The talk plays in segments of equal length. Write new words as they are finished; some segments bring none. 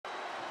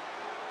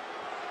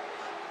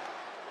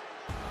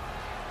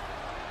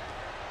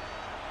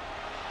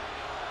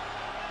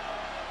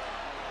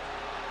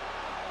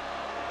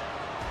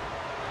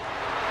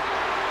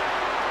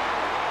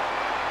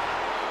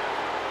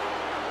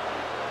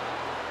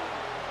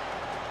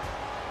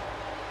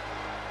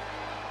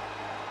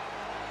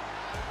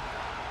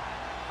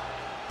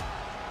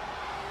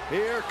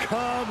Here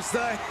comes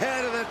the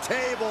head of the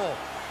table,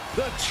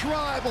 the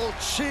tribal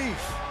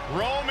chief.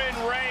 Roman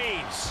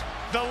Reigns,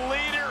 the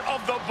leader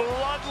of the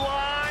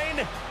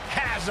bloodline,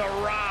 has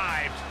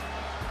arrived.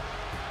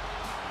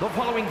 The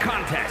following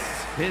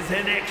contest is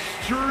an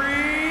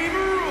Extreme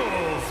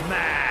Rules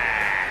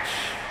match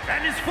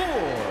and is for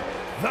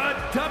the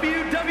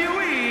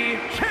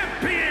WWE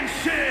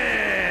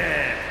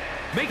Championship.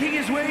 Making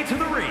his way to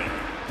the ring,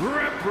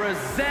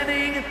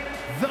 representing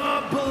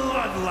the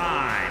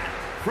bloodline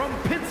from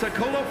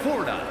Pensacola,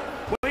 Florida,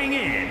 weighing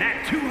in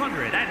at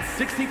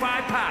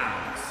 265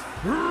 pounds,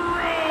 Roman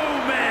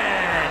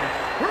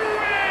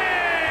Reigns!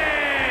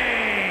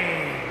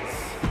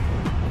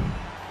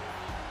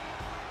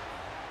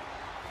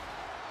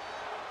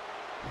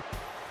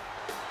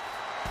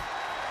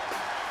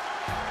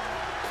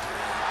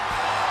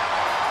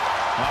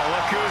 Oh,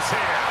 look who's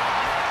here.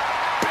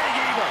 Big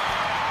Evil.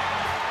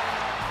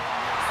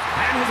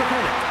 And his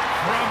opponent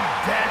from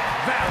Death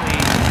Valley,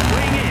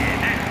 weighing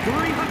in at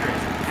 305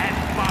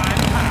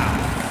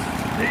 pounds,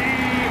 the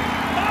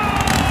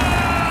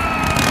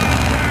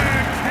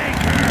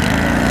Undertaker!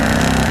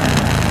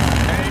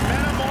 A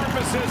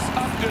metamorphosis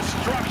of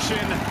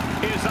destruction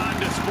is on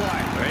display.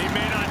 He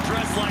may not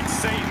dress like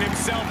Satan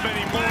himself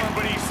anymore,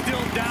 but he's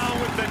still down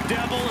with the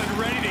devil and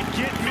ready to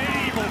get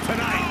medieval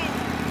tonight.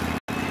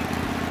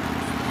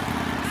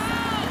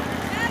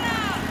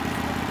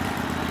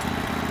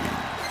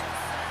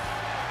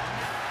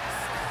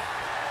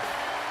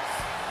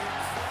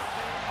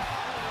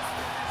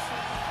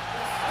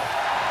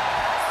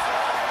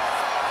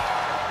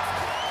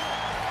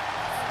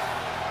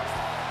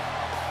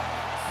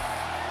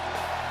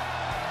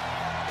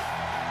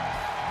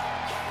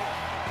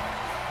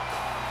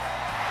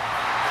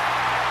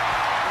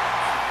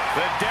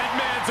 The dead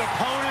man's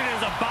opponent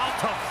is about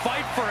to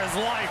fight for his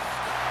life.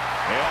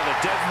 Yeah, the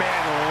dead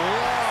man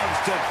loves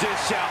to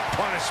dish out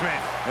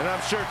punishment, and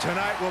I'm sure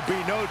tonight will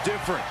be no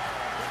different.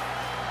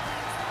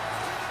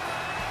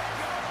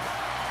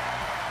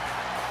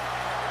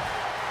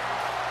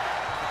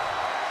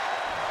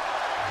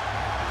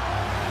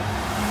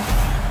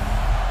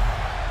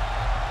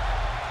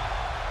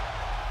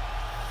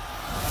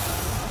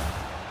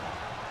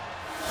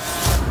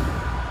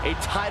 A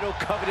title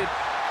coveted.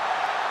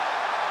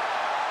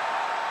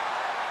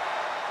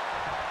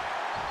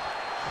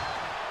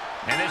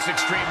 And this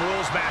Extreme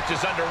Rules match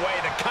is underway,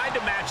 the kind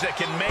of match that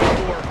can make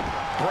or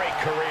break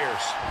careers.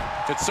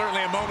 It's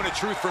certainly a moment of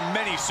truth for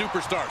many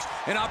superstars.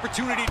 An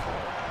opportunity.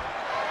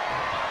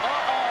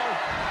 Uh-oh.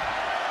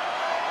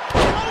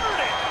 Countered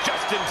it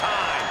just in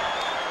time.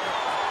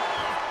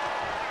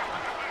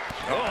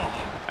 Oh,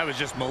 that was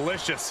just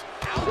malicious.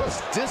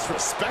 Just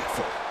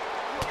disrespectful.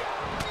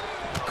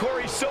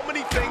 Corey, so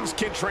many things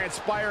can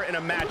transpire in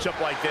a matchup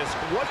like this.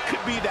 What could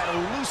be that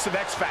elusive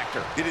X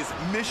factor? It is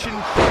mission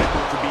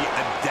critical to be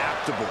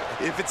adaptable.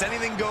 If it's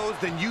anything goes,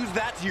 then use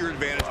that to your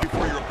advantage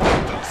before your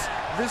opponent does.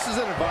 This is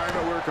an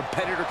environment where a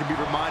competitor can be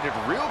reminded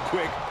real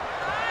quick.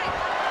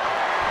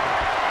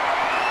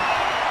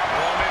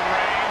 Roman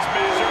Reigns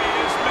measuring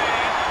his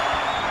man.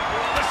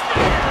 The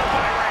spear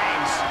by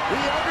Reigns.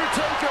 The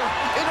Undertaker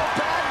in a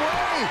bad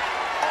way.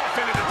 Off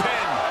into the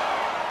pin.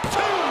 2,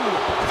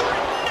 3,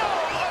 no,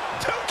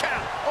 a 2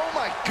 count. Oh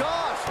my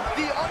gosh,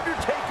 the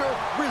Undertaker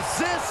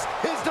resists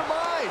his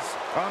demise.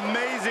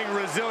 Amazing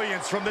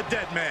resilience from the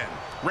dead man.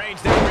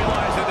 Reigns now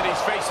realizing that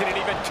he's facing an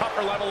even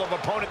tougher level of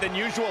opponent than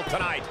usual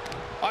tonight.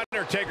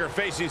 Undertaker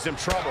facing some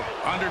trouble.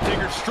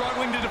 Undertaker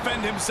struggling to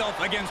defend himself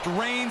against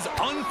Reigns'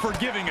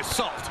 unforgiving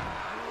assault.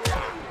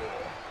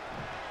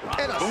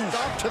 And a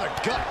stop to the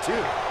gut,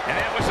 too. And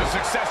that was a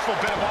successful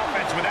bit of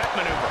offense with that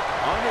maneuver.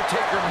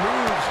 Undertaker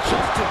moves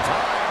just in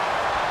time.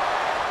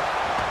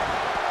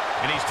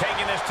 And he's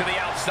taking this to the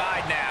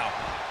outside now.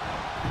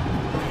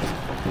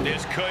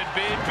 This could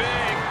be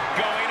big.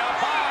 Going up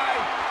high.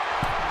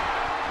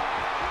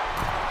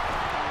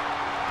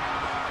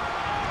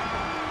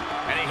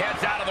 And he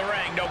heads out of the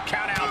ring. No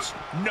countouts,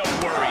 no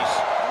worries.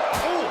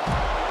 Oh,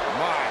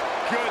 my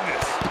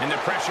goodness. And the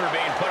pressure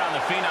being put on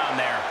the Phenom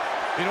there.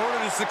 In order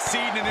to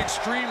succeed in an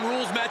Extreme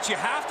Rules match, you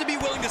have to be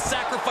willing to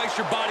sacrifice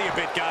your body a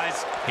bit,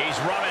 guys. He's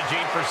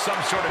rummaging for some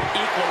sort of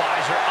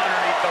equalizer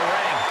underneath the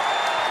ring.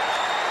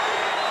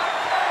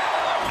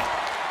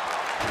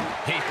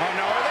 Oh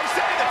no, are they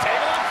setting the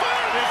table on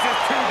fire? This is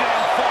too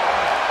damn far.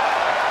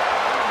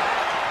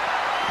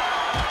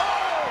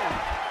 Oh!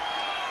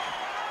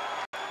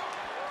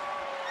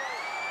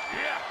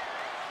 Yeah.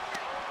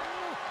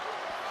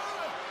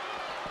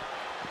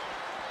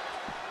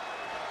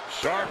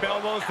 Sharp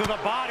elbows to the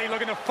body,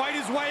 looking to fight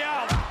his way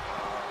out.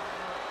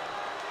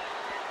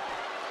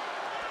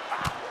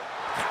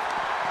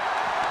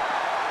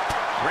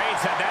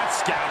 Reigns had that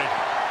scouted.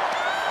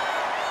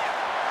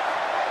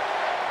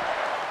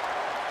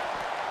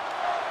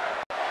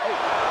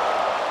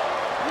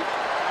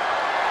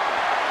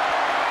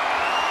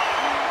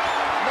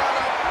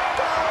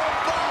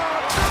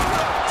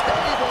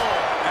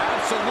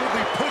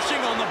 Absolutely pushing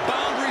on the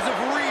boundaries of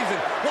reason.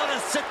 What a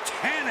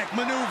satanic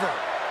maneuver.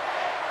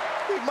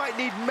 We might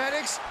need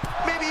medics,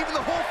 maybe even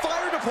the whole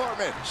fire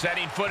department.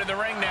 Setting foot in the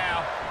ring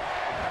now.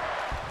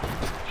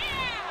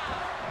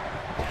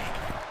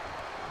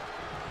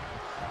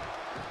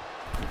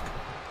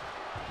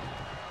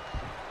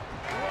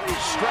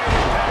 Straight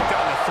impact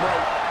on the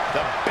throat.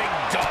 The big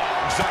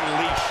dog's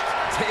unleashed.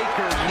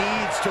 Taker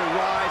needs to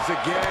rise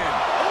again.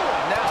 Oh,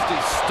 a nasty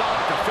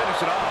stomp to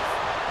finish it off.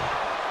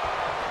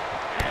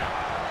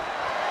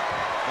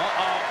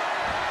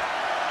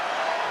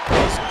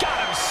 He's got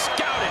him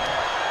scouted.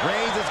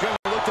 Reigns is going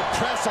to look to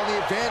press on the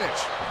advantage.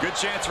 Good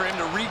chance for him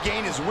to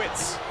regain his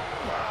wits.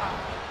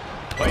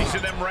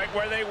 Placing them right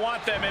where they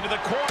want them, into the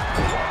corner.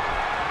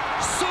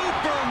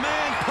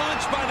 Superman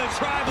punch by the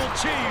Tribal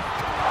Chief.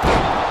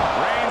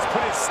 Reigns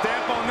put his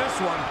stamp on this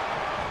one.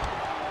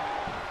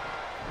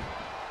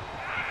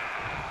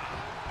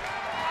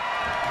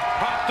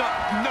 Popped up,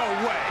 no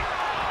way.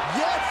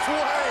 Yes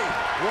way.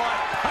 What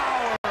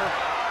power.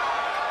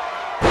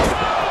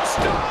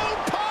 Stone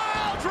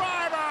pile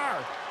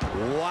driver.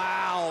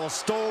 Wow,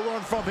 stole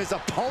one from his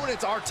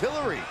opponent's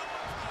artillery.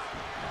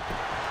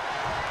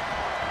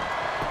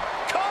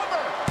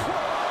 Cover.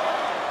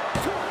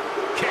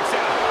 Kicks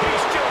out. He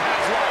still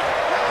has life.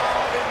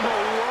 How in the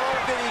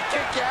world did he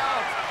kick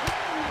out?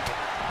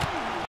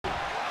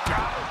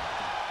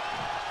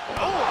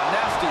 Oh, a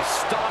nasty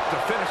stop to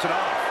finish it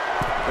off.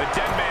 The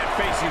dead man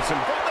facing some...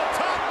 From the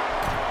top.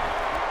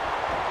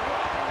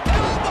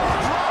 Elbow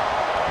drop.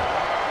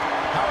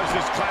 How is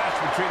this clash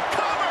between...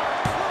 Cover.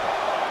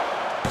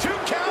 2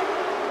 count.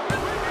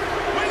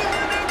 We got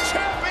a new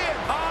champion.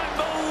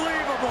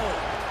 Unbelievable.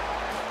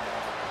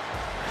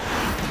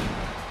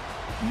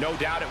 No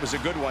doubt it was a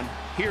good one.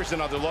 Here's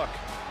another look.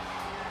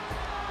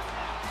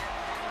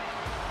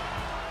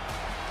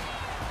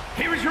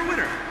 Here is your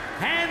winner,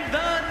 and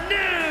the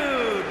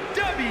new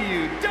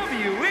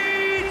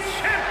WWE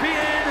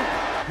Champion,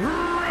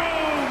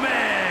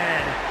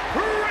 Roman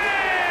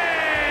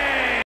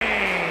Reigns!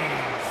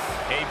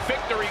 A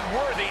victory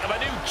worthy of a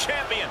new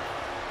champion.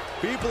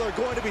 People are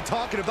going to be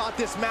talking about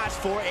this match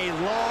for a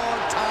long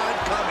time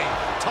coming.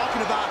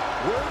 Talking about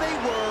where they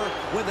were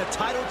when the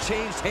title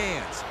changed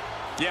hands.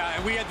 Yeah,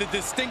 and we had the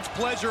distinct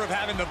pleasure of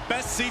having the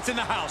best seats in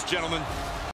the house, gentlemen.